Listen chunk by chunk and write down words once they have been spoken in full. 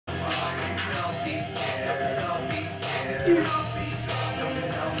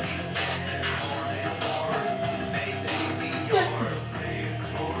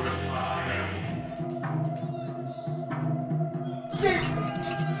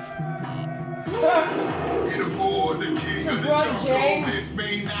Hit aboard the king of the jungle. This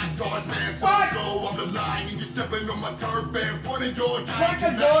may not Tarzan Go. I'm the lion, you're stepping on my turf and pointing your time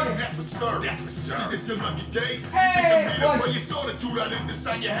tonight. That's for certain. That's for certain. It's your lucky day. Hey, you think the man for your solitude, I didn't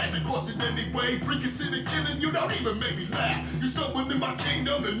decide you had to cross it anyway. Reconsider killing, you don't even make me laugh. You stumbled in my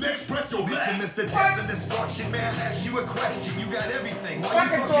kingdom, the next press your laugh. Mr. Death and Destruction, man, ask you a question. You got everything. Why you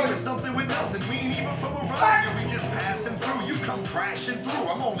fucking with something with nothing? We ain't even from around here. We just passing through. You come crashing through.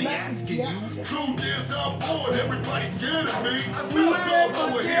 I'm only asking you. Truth is, I'm bored. Everybody's scared of me. I smell y'all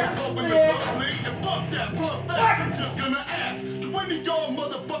over here pumping the bubbly. And fuck that blood fast. I'm just gonna ask. Do any of y'all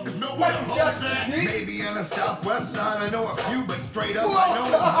motherfuckers know where the hoes at? Maybe on the southwest side, I know a few, but straight up, I know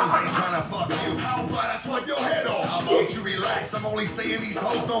them hoes ain't trying to fuck you. How about I swipe your head off? How about you relax? I'm only saying these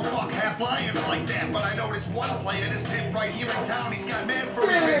hoes don't fuck half lions like that. But I know this one player, this pimp right here in town, he's got man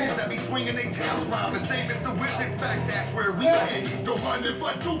furry bitches that be swinging their tails round. His name is the Wizard. In fact, that's where we headed. Don't mind if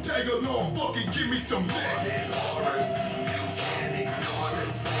I do tag along. Fucking give me some neck.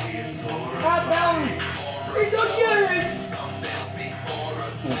 Hot down. We don't get it.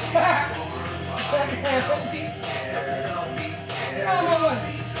 Come on.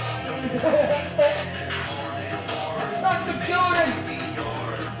 Dr. Jordan.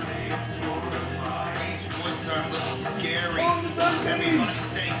 These woods are a little scary. On the back. Everybody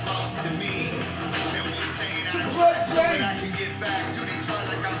stay close to me. And we staying out of track so that I can get back to Detroit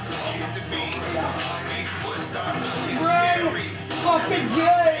like I'm supposed to be. These woods are looking scary. Fucking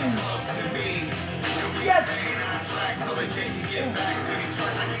James. Close to me. And we Yes. staying on track so that Jake can get back to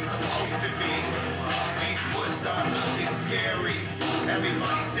Detroit like he's supposed to be. These woods are looking scary.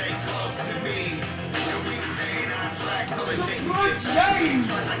 Everybody stay close to me. And we staying on track so that Jake can get back to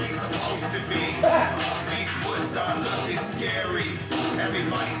Detroit like he's supposed to be. These woods are looking scary.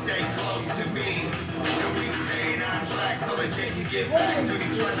 Everybody stay close to me. And we staying on track so that Jake can get back to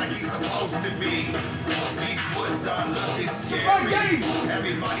Detroit like he's supposed to be. These woods are looking scary.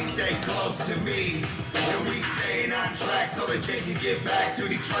 Everybody stay close to me. And we staying on track so that Jake can get back to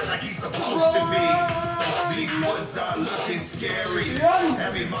Detroit like he's supposed to be. These woods are looking scary.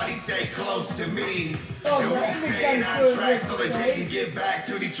 Everybody stay close to me. And we staying on track so that Jake can get back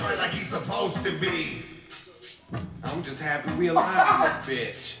to Detroit like he's supposed to be. I'm just happy we alive in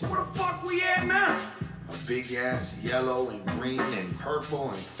this bitch. Where the fuck we at now? A big ass yellow and green and purple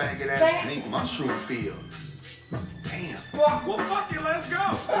and faggot ass pink mushroom field. Damn. Well, fuck it, let's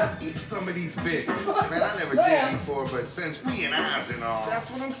go. Let's eat some of these bitches. Man, I never did before, but since we in ours and all,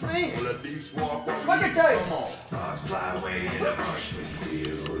 that's what I'm saying. Well, at least walk on Look at that. Come on. Thoughts fly away in a mushroom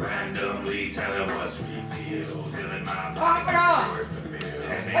field, randomly telling what's revealed. Filling my pockets worth a meal.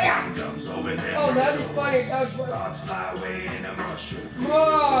 And the kingdoms over there. Oh, that is funny. That's funny. Thoughts fly away in a mushroom field,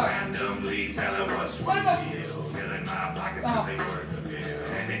 Whoa. randomly telling what's What the- revealed. Filling my pockets cause they worth a meal.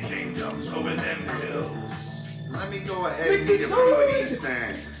 And the kingdoms over them hills. Let me go ahead and eat a few of these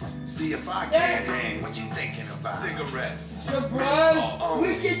things. See if I can't hang. What you thinking about? Cigarettes. LeBron,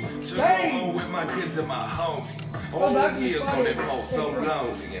 we can To change. go with my kids and my homies. Oh, All that'd the be years funny. on that pole, so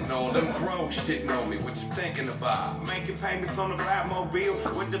lonely. And all them crows shitting on me. What you thinking about? Making payments on the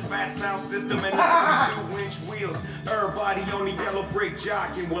Batmobile with the fat sound system and the 32-inch wheels. Everybody on the yellow brick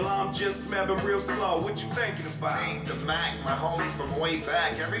jocking while I'm just smelling real slow. What you thinking about? Ain't the Mac, my homie from way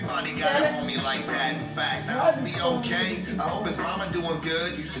back. Everybody got a homie like that. In fact, I hope he okay. I hope his mama doing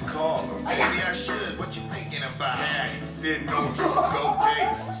good. You should call her. Maybe I should. What you thinking about? Dad, sitting on go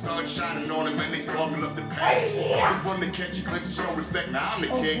days. Start shining on him and they sparkle up the pain. The one to catch you, let's show respect. Now I'm the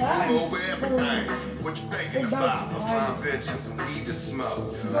king, rule over everything. What you thinking about? A fine bitch and some weed to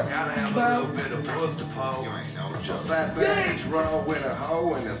smoke. I gotta have a little bit of puss to pull. You ain't no joke. Fat bitch roll with a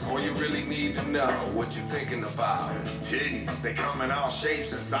hoe, and that's all you really need to know. What you thinking about? Titties, they come in all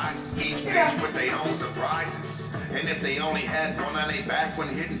shapes and sizes. Each bitch with their own surprises. And if they only had one on their back when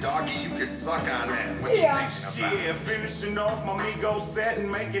hitting doggy, you could suck on that. What you thinking about? Yeah, finishing off my Migo set and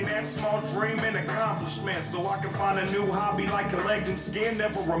making that small dream an accomplishment. So I can find a new hobby like collecting skin,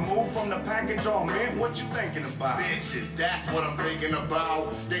 never removed from the package all mint. What you thinking about? Bitches, that's what I'm thinking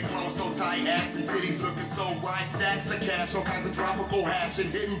about. They clothes so tight, ass and titties looking so right. Stacks of cash, all kinds of tropical hash and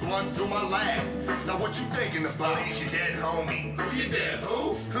hitting blunts to my lads. Now what you thinking about? It's your dead homie. Who you dead?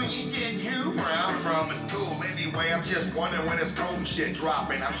 Who? Who you getting who? Where I'm from is cool. Anyway, anyway, I'm just wondering when this cold shit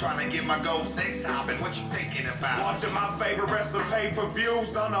dropping. I'm trying to get my gold 6 hopping. What you thinking about? Watching my favorite wrestler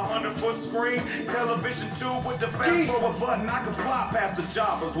pay-per-views on a 100-foot screen. Television tube with the fast forward button. I can fly past the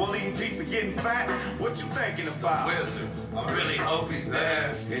jobbers while eating pizza, getting fat. What you thinking about? Wizard, I really hope he's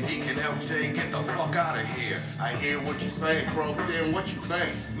there and he can help Jay get the fuck out of here. I hear what you saying, bro. Then what you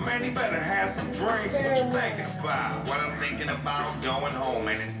think? Man, he better have some drinks. What you thinking about? What I'm thinking about, going home,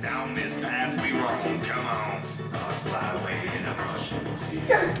 and it's down this path we roam. Come on. Thoughts fly away in a mushroom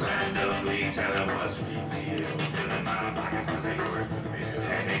field. Randomly telling what's revealed. Filling my pockets cause they worth the meal.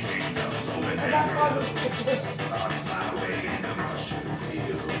 And they kingdoms over there. Thoughts fly away in a mushroom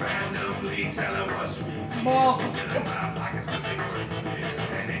field. Randomly telling what's revealed. Filling my pockets cause they worth the meal.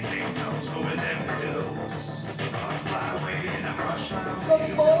 And they kingdoms over them hills. Thoughts fly away in a mushroom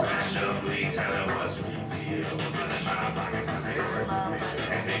field. Randomly telling what's revealed. Filling my pockets cause they worth the meal.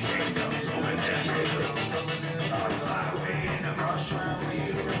 And they kingdoms over them hills. Thoughts fly away in a mushroom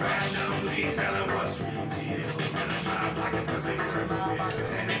field. Randomly telling what's revealed. Filling my pockets cause they worth the meal.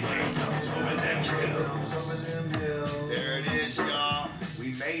 And they kingdoms over them hills. There it is, y'all. We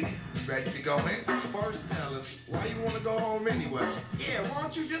made it. You ready to go in? First, tell us, why you want to go home anyway? Yeah, why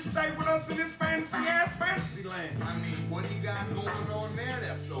don't you just stay with us in this fantasy-ass fantasy land? I mean, what you got going on there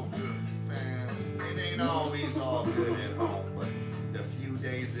that's so good? Man, it ain't always all good at home, but the few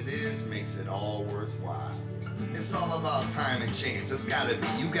days it is makes it all worthwhile. It's all about time and chance. It's gotta be.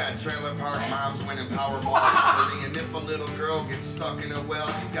 You got trailer park moms winning Powerball lottery, and if a little girl gets stuck in a well,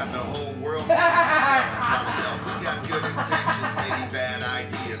 you got the whole world. We got good intentions, maybe bad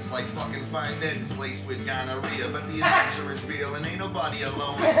ideas, like fucking fine ends laced with gonorrhea. But the adventure is real, and ain't nobody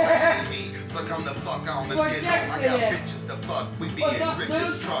alone, especially me. So come the fuck on, let's get home. I got bitches to fuck. We be in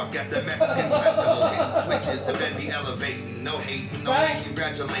Rich's truck at the Mexican festival, hitting switches. The bed be elevating, no hating, no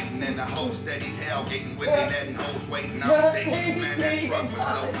congratulating, and the host steady tailgating with their net and hoes waiting. I'm thinking, man, that truck was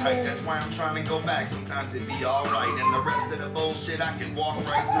so tight. That's why I'm trying to go back. Sometimes it be alright, and the rest of the bullshit I can walk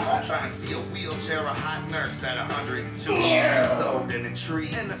right through. I'm trying to see a wheelchair, a hot nurse at 102 years old, in a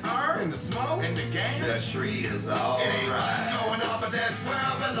tree, in the earth, in the smoke, in the game. The tree is all It ain't right. much going on, but that's where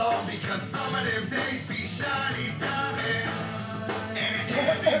I belong, because some of them days be shiny diamonds. And it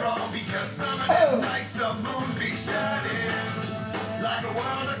can't be wrong, because some of them nights the moon be shining. Like a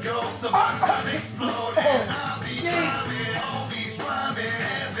world of ghosts, of my time explode, and I'll be climbing, homies rhyming,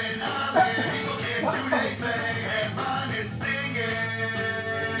 heaven I'm in. People can do their thing, and mine is singing.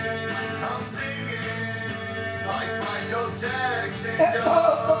 I'm singing like Michael Jackson,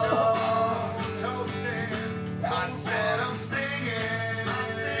 toasting. I said I'm singing,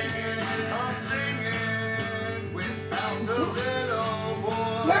 I'm singing without the little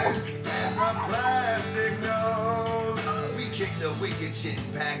voice and the plastic nose. We kick the wicked shit in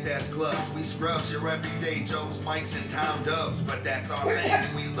packed ass clubs. We scrubs your everyday Joes, Mikes, and Tom Dubs. But that's our thing,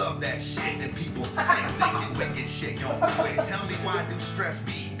 and we love that shit. And people sick thinking wicked shit gon' quit. Tell me why do stress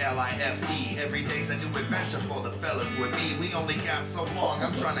be L-I-F-E? Every day's a new adventure for the fellas with me. We only got so long.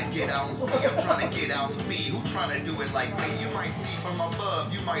 I'm trying to get out and see. I'm trying to get out and be. Who trying to do it like me? You might see from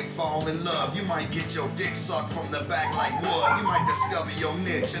above. You might fall in love. You might get your dick sucked from the back like wood. You might discover your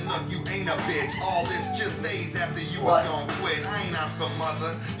niche. And look, you ain't a bitch. All this just days after you was gon' quit. I ain't out some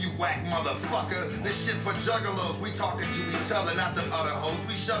mother, you whack motherfucker. This shit for juggalos, we talking to each other, not them other hoes.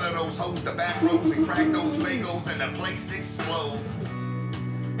 We shutter those hoes to back roads and crack those Legos, and the place explodes.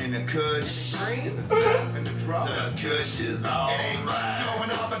 And the kush, and the drop, the kush is all It ain't much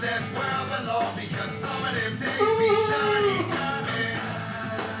going on, but that's where I belong, because some of them days be shiny diamonds.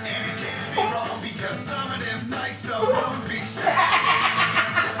 And it can't be wrong, because some of them nights the moon be shining.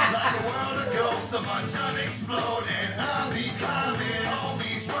 Like a world of ghosts, a bunch unexplode, and I'll be climbing,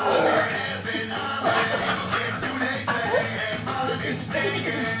 homies rhyming, heaven I'm in. People can do their thing, and mine is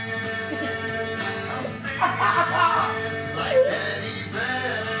singing. I'm singing like Eddie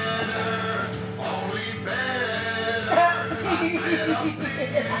Vedder, only better. I said I'm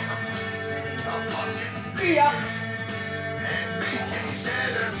singing, I'm fucking singing, and making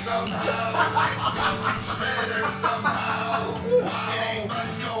cheddar somehow, and something shredder somehow. It ain't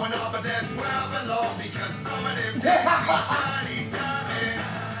much going on, but that's where I belong, because some of them days be shiny diamonds.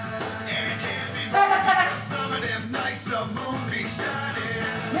 And it can't be wrong, because some of them nights the moon be shining.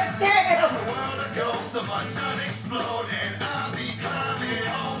 The world of ghosts, a bunch unexplode, and I'll be climbing,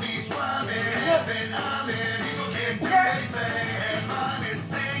 homies rhyming, heaven I'm in. People can do their thing, and mine is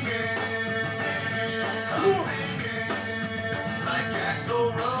singing. I'm singing like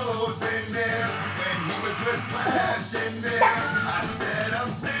Axl Rose in there when he was with Slash in there. I said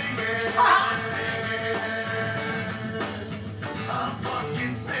I'm singing, I'm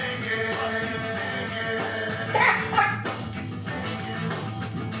fucking singing.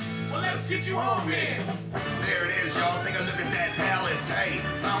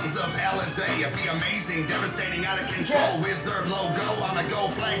 be amazing, devastating, out of control. Wizard logo on a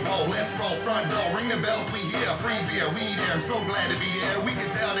gold flagpole. Let's roll front door, ring the bells, we here. Free beer, we there. I'm so glad to be here. We can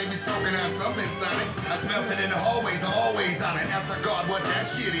tell they be smoking on something, Sonic. I smelt it in the hallways, I'm always on it. Ask the God what that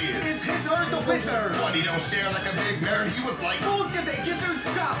shit is. It's Wizard the Wizard. What, he don't share like a big nerd? He was like, Fools get their gizzards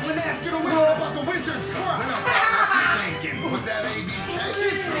chopped when asking around about the Wizard's crop. when I'm out, what you thinking? Was that ABK?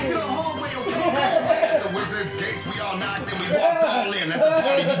 Just straight to the hallway, okay? At the Wizard's gates, we all knocked and we walked all in. Let the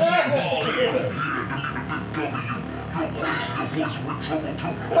party begin, ball in.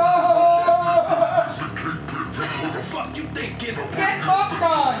 What the fuck you thinking? Get fucked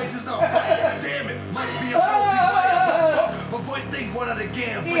on! Faces on fire, damn it, must be a fire. My voice ain't one out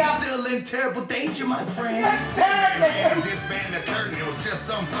again, but Yeah. still in terrible danger, my friend. Damn. Disband the curtain, it was just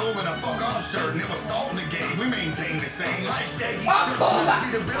some fool in a fuck-off shirt, and it was salt in the game. We maintain the same. Like Shaggy, Fuck still all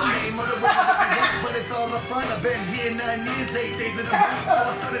that. be the real name of the rap, but it's all up front. I've been here 9 years, 8 days in a week, so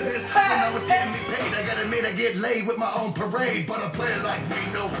I started this when I was getting me paid. I gotta admit I get laid with my own parade, but a player like me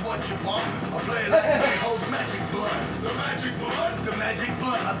knows what you want. A player like me holds magic blood. The magic blood? The magic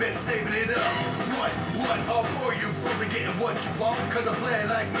blood, I've been saving it up. What? All for you, fools are getting what you want, cause a player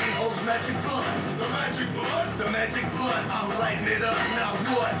like me holds magic blood. The magic blood? The magic blood, I'm lighting it up. Now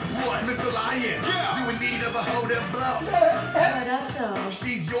what, Mr. Lion? Yeah. You in need of a hoe that blow. What up, though?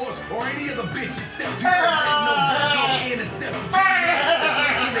 She's yours, or any of the bitches. Step you ain't no interception.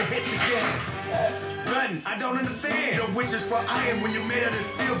 To hit the gas. Nothing, I don't understand. Your wishes for iron when you made out of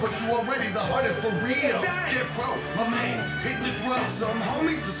steel, but you already the hardest for real. Step pro, my man, hit the drum. Some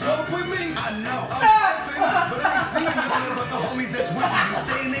homies to smoke with me. I know, I'm laughing, but I ain't seen none about the homies that's with you. You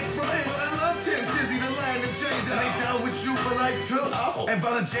saying they frontin', but I love Tim, Dizzy, the Lion, and Jay. They down with you for life too. And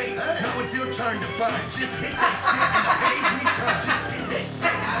volunteer, now it's your turn to burn. Just hit that shit and the page we turn. Just hit that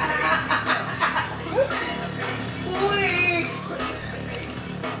shit and the page we turn.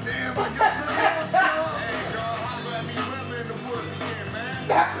 Damn, I got the hey, girl, holla at me, whoever in the woods again, man.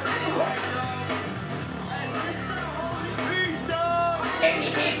 Peace,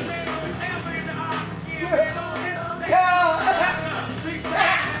 dog.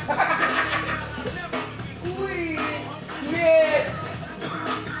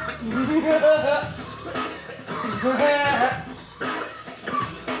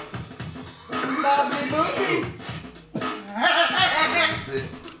 That's it.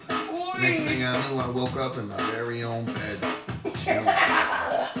 Next thing I knew, I woke up in my very own bed. And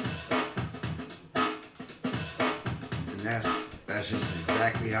that's just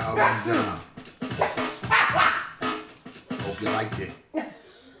exactly how it went down. Hope you liked it.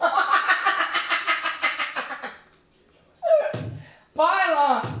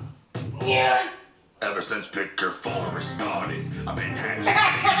 Pylon! Yeah! Ever since Pick Your Forest started, I've been handshake.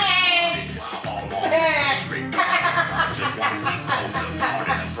 Almost straight just want to see souls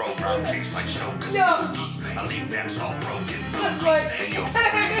departed and throw round kicks like Shokas. No. I leave them all broken. That's right. And your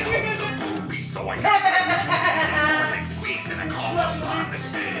friends a groupie, so I got next squeeze and I call them on the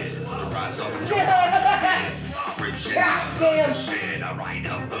bed. To rise up and jump rip shit out the shit. I ride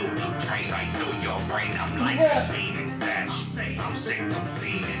a voodoo train right through your brain. I'm like a beating statue. I'm sick of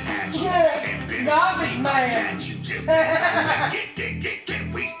seeing at you. And bitch, Garbage man. at you just get.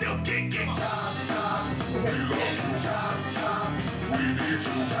 We still get.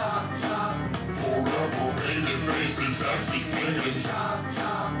 Forever painted faces actually swinging. We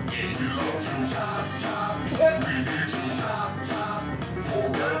love you. We need you.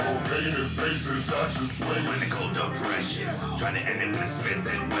 Forever painted faces actually swinging. Clinical depression, trying to end it with a Smith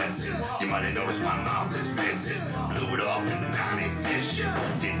and Wesson. You might have noticed my mouth is missing. Blew it off in non-existent.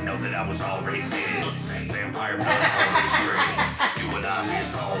 Didn't know that I was already dead. Vampire blood always straight. You and I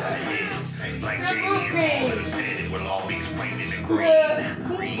miss all that hit. Like Jamie and Paul and said, it will all be explained in the green.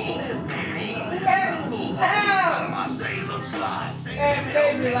 My Salem's lies. And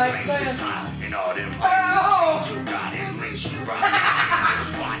baby like that. In all them Oh. places you got it, makes you right.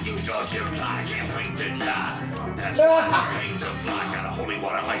 That's why you dug your plot, can't wait to die. That's why you hate to fly. Got a holy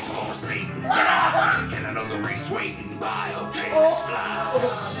water license over Satan's eye. And another race waiting by, okay, let's fly. Oh!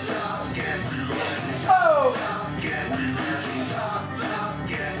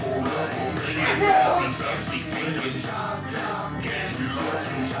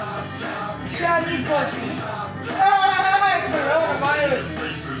 Johnny Pussy! Ah! Coronavirus!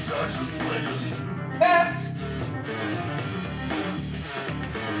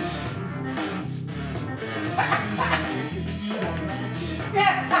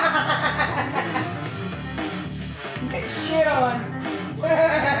 Get shit on!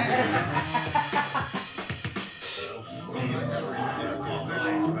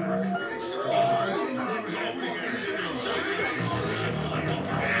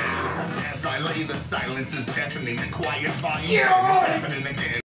 Silence is deafening, quiet volume. Yeah. It's happening again.